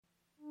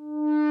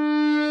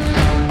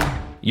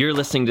You're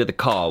listening to The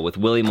Call with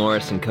Willie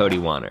Morris and Cody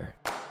Wanner.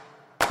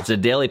 It's a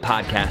daily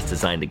podcast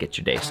designed to get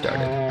your day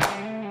started.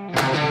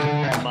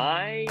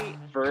 My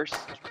first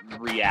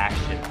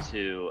reaction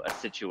to a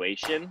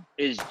situation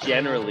is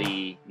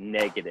generally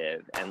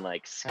negative and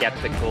like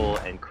skeptical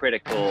and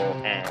critical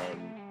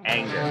and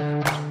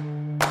anger.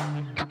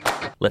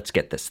 Let's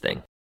get this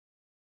thing.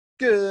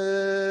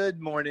 Good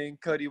morning,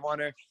 Cody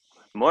Wanner.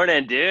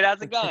 Morning, dude.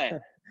 How's it going?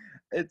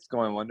 It's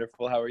going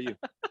wonderful. How are you?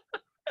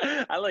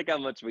 I like how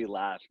much we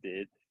laugh,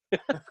 dude.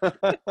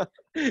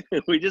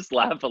 We just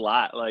laugh a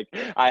lot. Like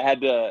I had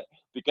to,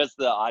 because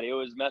the audio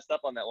was messed up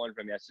on that one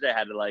from yesterday, I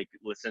had to like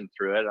listen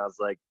through it. And I was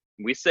like,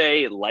 we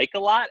say like a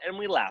lot and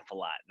we laugh a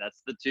lot.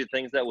 That's the two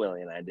things that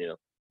Willie and I do.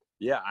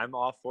 Yeah, I'm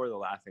all for the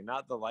laughing,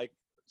 not the like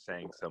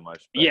saying so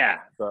much. But Yeah.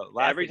 Every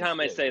laughing time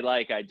I is say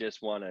like, I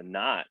just want to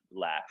not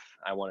laugh.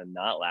 I want to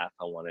not laugh.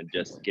 I want to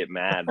just get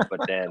mad.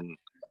 But then,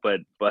 but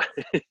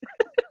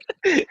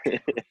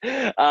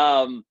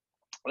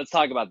let's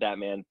talk about that,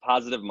 man.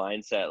 Positive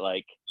mindset.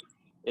 Like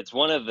it's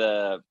one of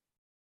the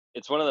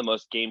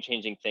most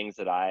game-changing things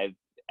that I've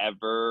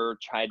ever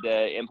tried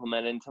to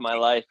implement into my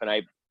life. And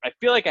I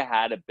feel like I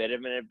had a bit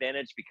of an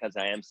advantage because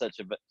I am such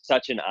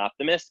an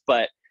optimist.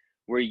 But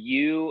were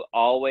you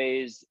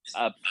always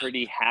a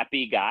pretty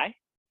happy guy?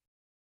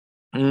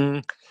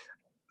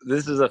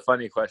 This is a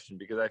funny question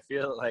because I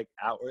feel like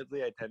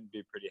outwardly I tend to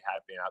be pretty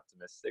happy and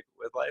optimistic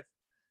with life.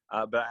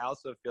 But I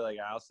also feel like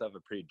I also have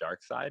a pretty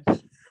dark side.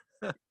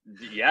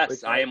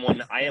 Yes, I am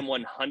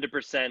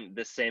 100%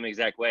 the same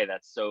exact way.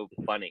 That's so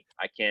funny.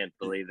 I can't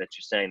believe that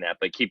you're saying that,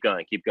 but keep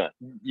going.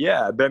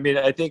 Yeah, but I mean,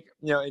 I think,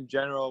 in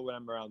general, when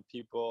I'm around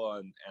people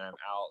and I'm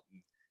out,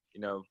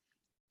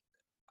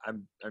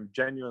 and, I'm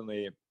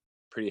genuinely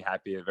pretty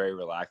happy, a very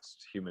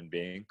relaxed human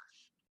being.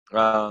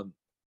 But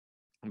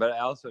I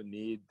also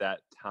need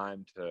that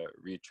time to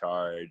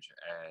recharge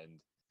and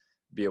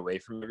be away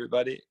from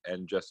everybody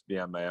and just be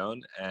on my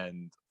own.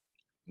 And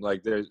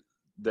like,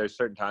 there's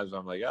certain times when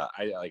I'm like,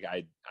 I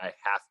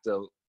have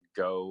to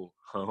go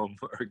home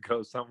or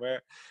go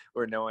somewhere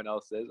where no one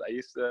else is. I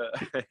used to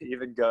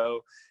even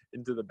go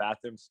into the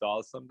bathroom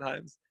stalls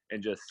sometimes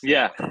and just sit.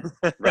 Yeah,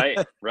 right.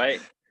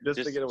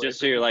 just to get away. Just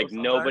so you're like,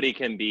 sometimes nobody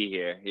can be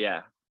here.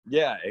 Yeah,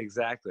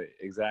 exactly.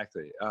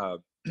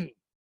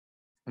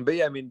 But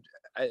yeah, I mean,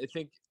 I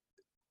think,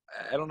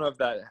 I don't know if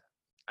that,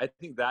 I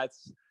think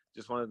that's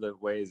just one of the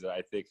ways that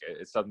I think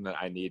it's something that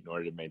I need in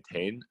order to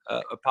maintain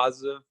a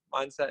positive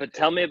mindset. But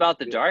tell me about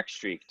the dark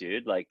streak,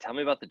 dude. Like, tell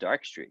me about the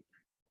dark streak.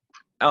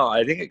 Oh,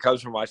 I think it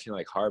comes from watching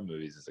like horror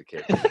movies as a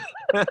kid.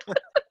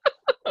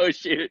 Oh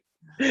shoot.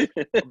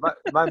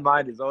 my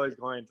mind is always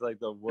going to like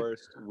the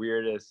worst,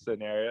 weirdest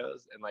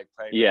scenarios and like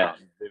playing them out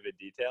in vivid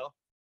detail.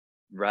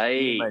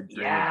 Right. Dreams,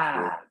 yeah.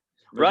 Right.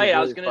 Really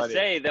I was gonna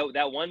say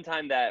that one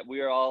time that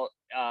we were all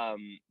up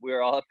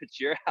at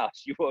your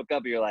house. You woke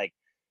up and you're like,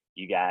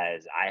 you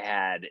guys, I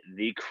had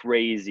the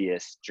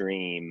craziest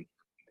dream.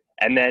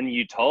 And then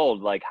you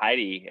told like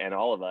Heidi and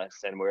all of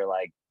us, and we're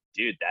like,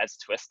 dude, that's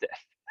twisted.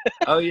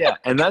 Oh yeah,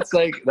 and that's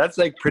like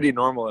pretty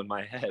normal in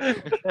my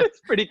head.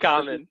 It's pretty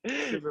common.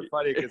 Super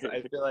funny because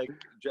I feel like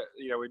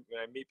when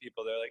I meet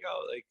people, they're like,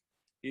 oh, like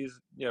he's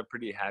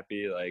pretty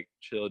happy, like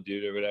chill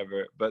dude or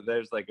whatever. But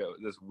there's like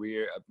this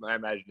weird. My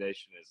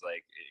imagination is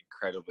like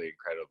incredibly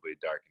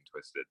dark and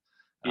twisted.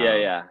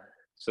 Yeah.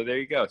 So there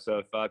you go.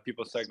 So if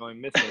people start going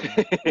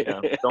missing,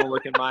 don't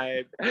look in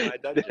my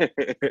dungeon.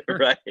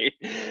 Right.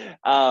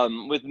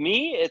 With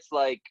me, it's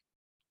like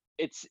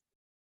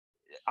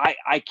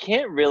I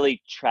can't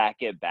really track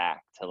it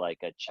back to like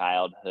a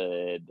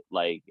childhood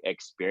like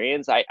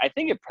experience. I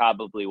think it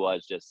probably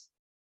was just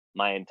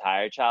my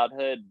entire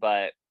childhood,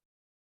 but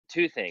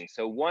two things.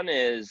 So one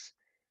is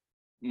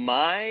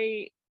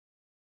my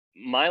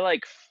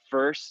like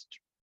first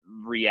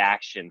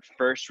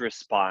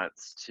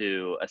response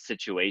to a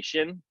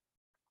situation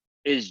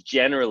is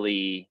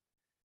generally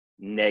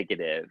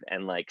negative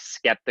and like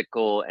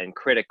skeptical and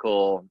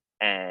critical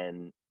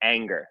and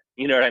anger.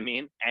 You know what I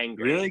mean?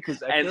 Anger. Really?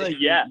 Because I feel like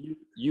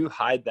you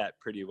hide that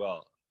pretty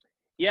well.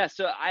 Yeah,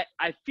 so I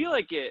feel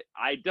like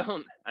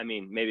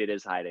maybe it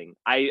is hiding.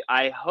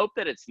 I hope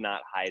that it's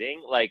not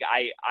hiding. Like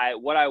I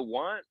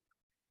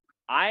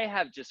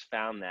have just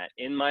found that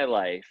in my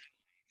life,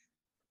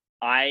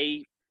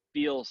 I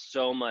feel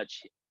so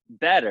much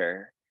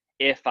better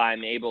if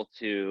I'm able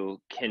to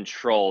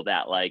control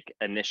that like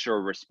initial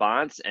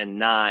response and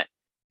not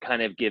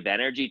kind of give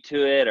energy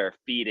to it or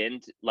feed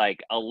into, like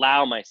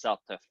allow myself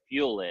to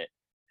fuel it.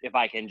 If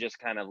I can just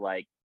kind of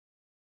like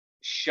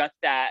shut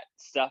that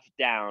stuff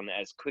down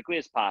as quickly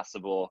as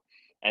possible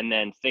and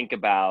then think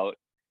about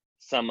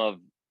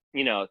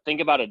think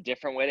about a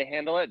different way to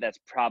handle it that's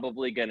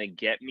probably going to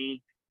get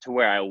me to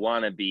where I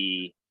want to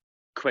be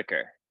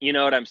quicker. You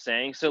know what I'm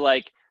saying? So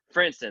like,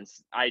 for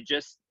instance, I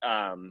just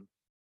on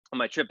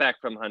my trip back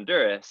from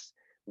Honduras,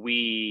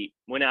 we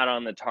went out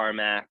on the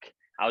tarmac.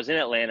 I was in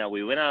Atlanta.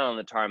 We went out on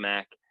the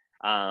tarmac,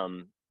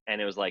 and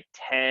it was like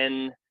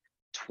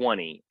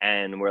 10:20,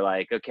 and we're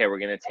like, okay, we're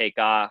gonna take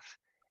off.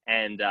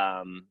 And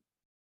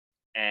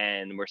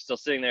and we're still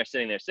sitting there.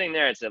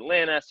 It's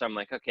Atlanta. So I'm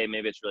like, okay,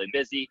 maybe it's really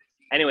busy.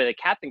 Anyway, the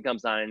captain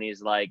comes on and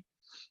he's like,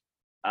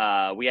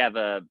 we have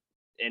an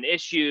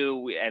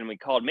issue and we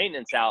called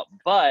maintenance out,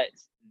 but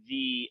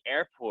the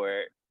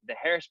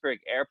Harrisburg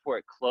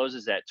airport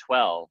closes at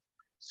 12.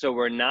 So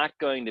we're not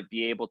going to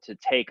be able to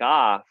take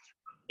off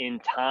in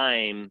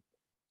time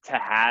to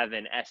have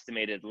an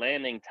estimated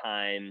landing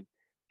time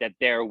that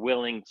they're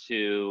willing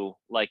to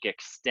like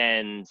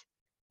extend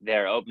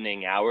their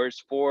opening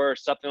hours for,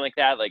 something like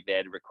that. Like they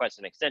had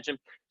requested an extension.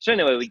 So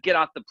anyway, we get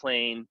off the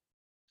plane.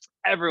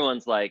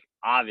 Everyone's like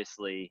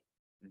obviously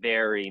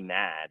very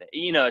mad.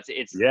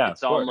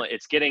 It's almost,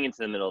 it's getting into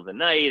the middle of the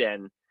night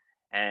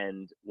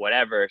and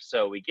whatever.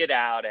 So we get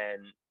out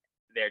and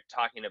they're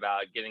talking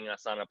about getting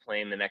us on a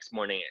plane the next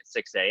morning at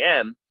 6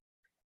 a.m.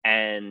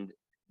 And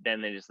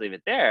then they just leave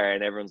it there.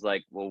 And everyone's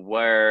like, well,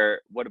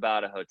 what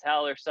about a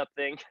hotel or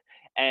something?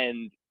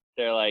 And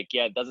they're like,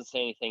 yeah, it doesn't say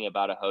anything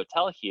about a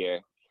hotel here.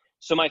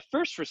 So my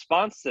first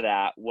response to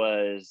that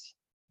was,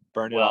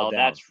 burn it all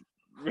down. That's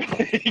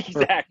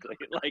exactly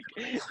like,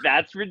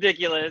 that's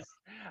ridiculous.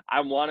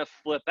 I want to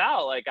flip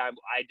out. Like I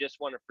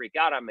just want to freak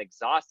out. I'm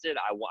exhausted.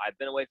 I've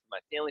been away from my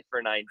family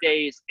for 9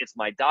 days. It's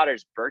my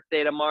daughter's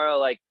birthday tomorrow.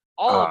 Like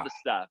all of the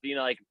stuff,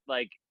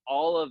 like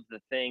all of the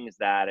things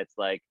that it's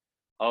like,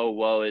 oh,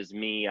 woe is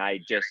me.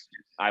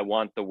 I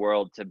want the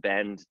world to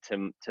bend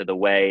to the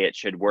way it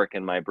should work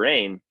in my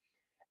brain.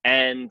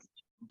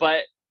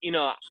 But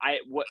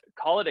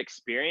call it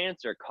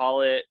experience or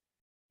call it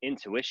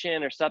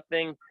intuition or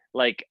something.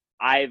 Like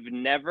I've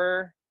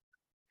never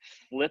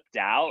flipped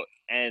out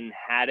and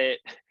had it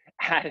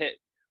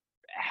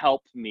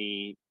help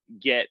me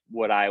get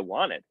what I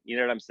wanted. You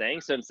know what I'm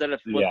saying? So instead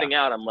of flipping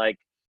out, I'm like,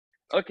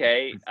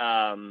 okay,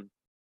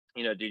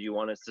 did you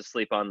want us to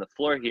sleep on the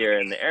floor here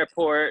in the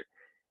airport?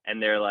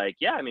 And they're like,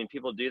 yeah, I mean,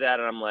 people do that.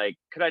 And I'm like,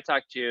 could I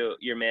talk to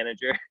your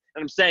manager?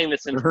 And I'm saying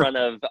this in front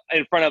of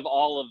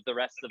all of the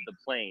rest of the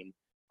plane,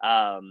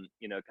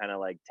 kind of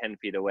like 10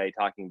 feet away,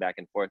 talking back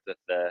and forth with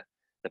the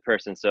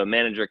person. So a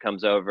manager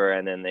comes over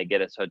and then they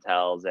get us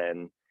hotels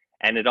and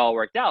it all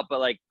worked out.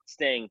 But like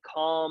staying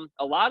calm,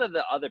 a lot of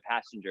the other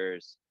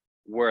passengers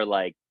were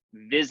like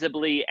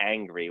visibly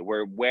angry.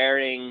 We're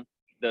wearing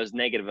those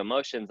negative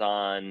emotions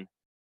on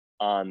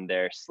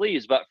their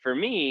sleeves. But for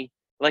me,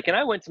 and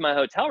I went to my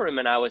hotel room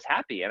and I was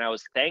happy and I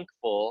was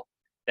thankful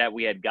that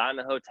we had gotten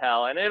a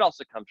hotel. And it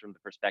also comes from the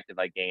perspective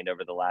I gained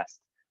over the last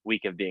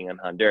week of being in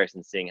Honduras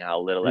and seeing how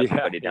little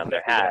everybody down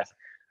there has.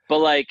 But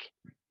like,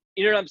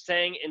 you know what I'm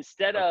saying?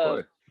 Instead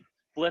of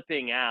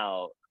flipping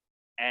out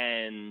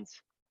and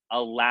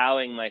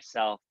allowing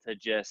myself to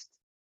just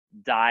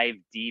dive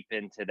deep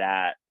into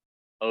that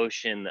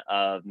ocean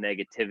of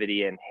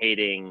negativity and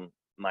hating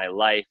my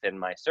life and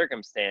my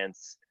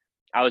circumstance,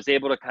 I was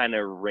able to kind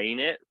of rein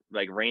it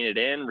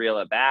in, reel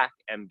it back,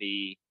 and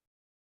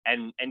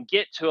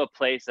get to a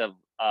place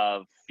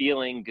of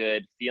feeling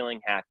good,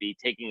 feeling happy,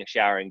 taking a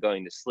shower and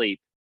going to sleep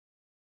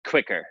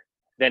quicker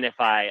than if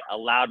I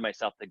allowed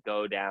myself to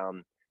go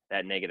down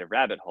that negative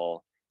rabbit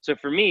hole. So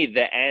for me,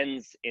 the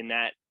ends in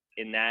that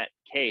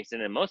case,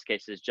 and in most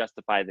cases,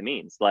 justify the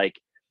means. Like,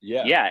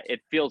 it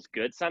feels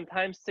good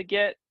sometimes to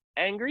get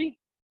angry,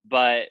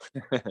 but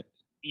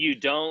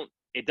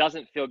it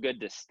doesn't feel good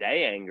to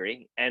stay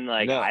angry. And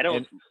like, no, I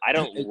don't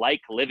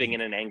like living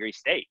in an angry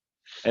state.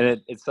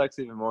 And it sucks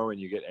even more when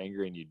you get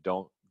angry and you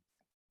don't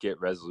get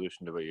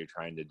resolution to what you're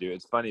trying to do.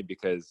 It's funny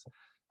because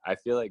I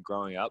feel like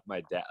growing up,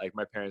 my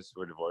parents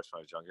were divorced when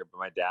I was younger, but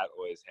my dad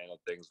always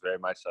handled things very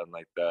much on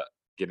like the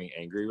getting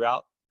angry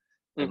route.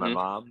 And my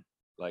mom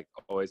like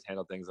always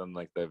handled things on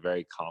like the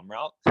very calm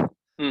route.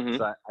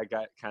 So I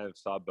kind of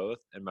saw both.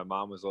 And my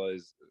mom was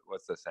always,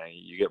 what's the saying?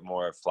 You get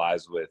more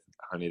flies with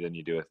honey than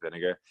you do with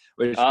vinegar.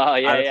 Which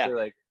honestly,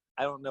 like,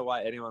 I don't know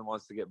why anyone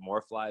wants to get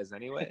more flies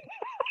anyway,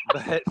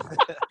 but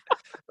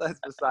that's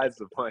besides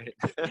the point.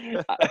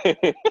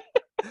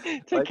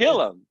 To kill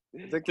them.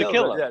 To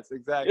kill them. Yes,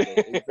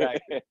 exactly.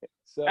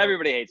 So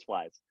everybody hates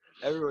flies.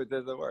 Everyone,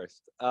 they're the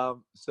worst.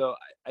 So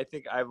I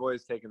think I've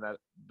always taken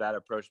that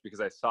approach because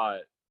I saw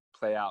it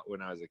play out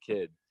when I was a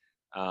kid.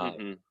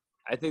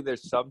 I think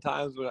there's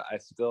sometimes when I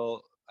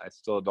still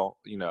don't,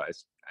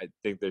 I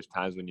think there's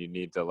times when you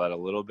need to let a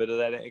little bit of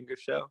that anger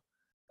show.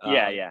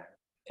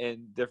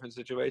 In different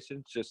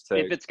situations, just to,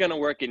 if it's going to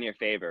work in your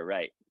favor,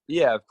 right?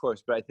 Yeah, of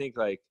course. But I think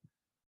like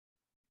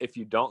if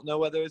you don't know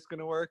whether it's going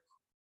to work,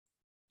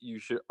 you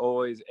should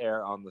always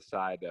err on the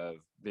side of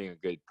being a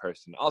good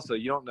person. Also,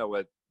 you don't know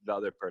what the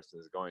other person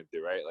is going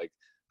through, right? Like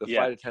the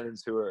flight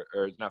attendants or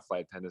not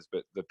flight attendants,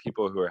 but the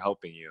people who are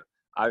helping you.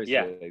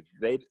 Obviously,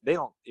 they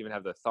don't even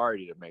have the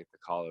authority to make the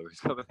call over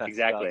some of that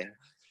stuff.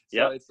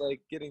 So it's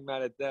like getting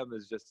mad at them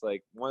is just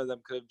like one of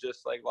them could have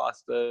just like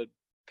lost a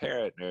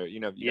parent or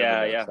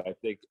So I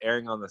think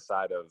erring on the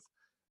side of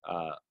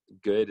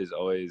good is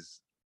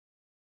always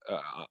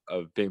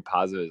of being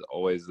positive is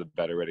always the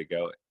better way to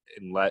go.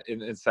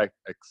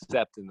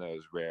 Except in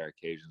those rare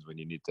occasions when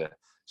you need to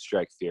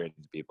strike fear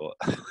into people.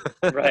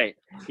 Right.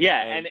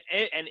 Yeah. And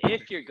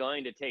if you're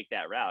going to take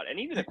that route, and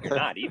even if you're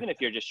not, even if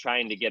you're just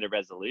trying to get a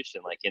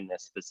resolution, like in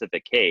this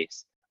specific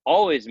case,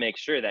 always make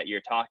sure that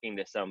you're talking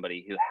to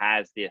somebody who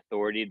has the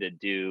authority to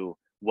do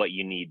what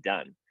you need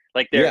done.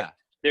 Like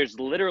there's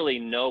literally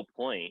no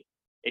point.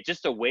 It's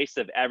just a waste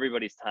of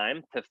everybody's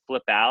time to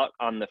flip out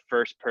on the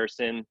first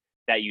person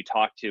that you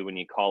talk to when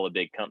you call a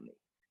big company,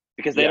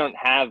 because they don't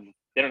have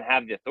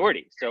the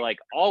authority. So like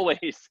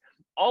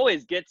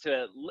always get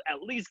to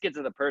at least get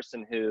to the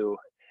person who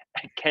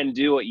can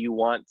do what you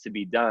want to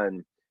be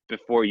done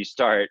before you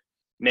start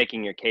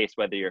making your case,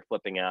 whether you're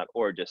flipping out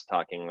or just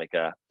talking like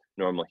a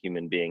normal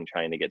human being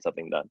trying to get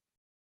something done.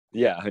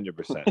 Yeah,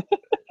 100%.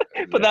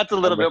 But that's a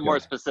little bit more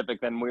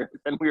specific than we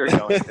were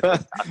going.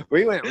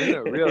 we went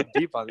real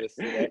deep on this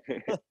today.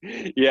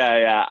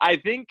 Yeah.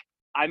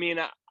 I mean,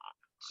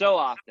 so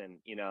often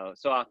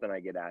I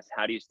get asked,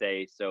 how do you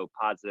stay so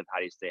positive? How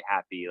do you stay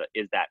happy?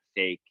 Is that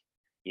fake?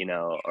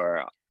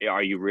 Or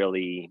are you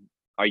really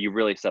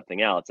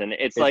something else? And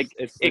it's like,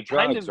 it's the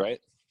drugs, right?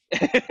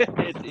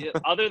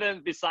 Other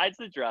than besides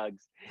the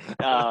drugs,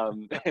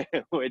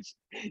 which,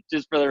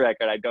 just for the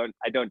record, I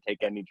don't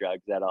take any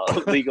drugs at all,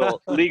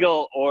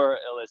 legal or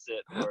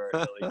illicit or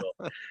illegal.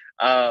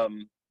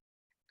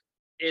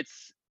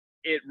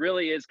 It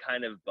really is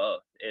kind of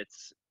both.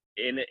 It's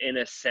in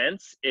a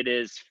sense it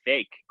is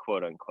fake,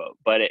 quote unquote,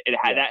 but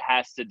that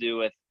has to do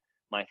with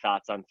my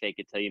thoughts on fake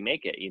it till you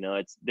make it.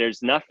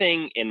 There's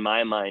nothing in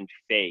my mind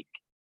fake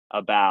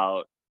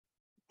about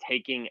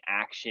taking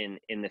action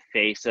in the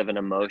face of an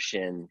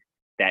emotion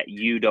that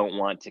you don't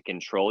want to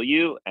control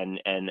you, and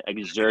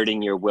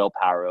exerting your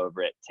willpower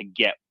over it to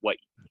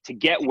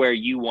get where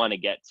you want to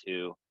get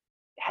to,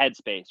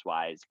 headspace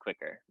wise,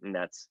 quicker. And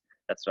that's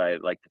what I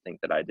like to think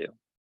that I do.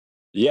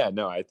 Yeah,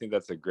 no, I think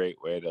that's a great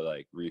way to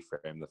like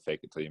reframe the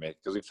fake it till you make it,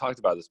 because we've talked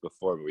about this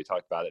before, but we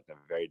talked about it in a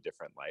very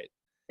different light.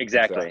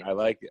 Exactly. So I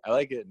like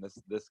it in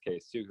this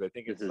case too, because I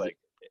think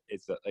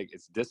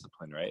it's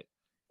discipline, right?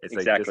 It's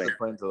exactly. like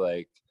discipline to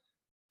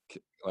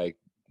like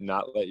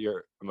not let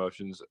your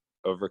emotions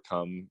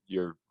overcome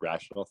your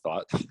rational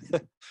thought,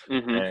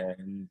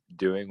 and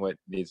doing what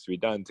needs to be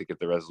done to get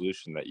the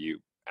resolution that you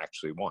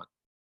actually want.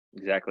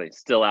 Exactly.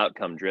 Still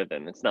outcome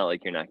driven. It's not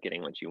like you're not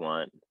getting what you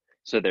want.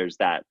 So there's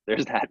that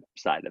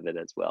side of it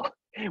as well.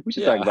 We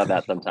should talk about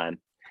that sometime.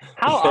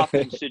 How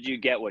often should you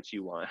get what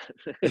you want?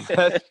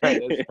 That's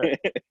right.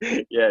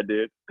 Yeah,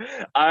 dude.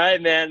 All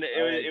right, man.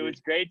 It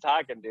was great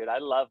talking, dude. I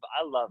love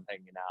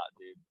hanging out,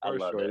 dude. I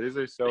love it.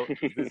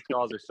 These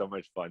calls are so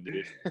much fun,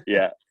 dude.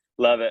 Yeah,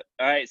 love it.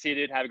 All right, see you,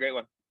 dude. Have a great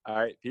one. All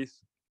right, peace.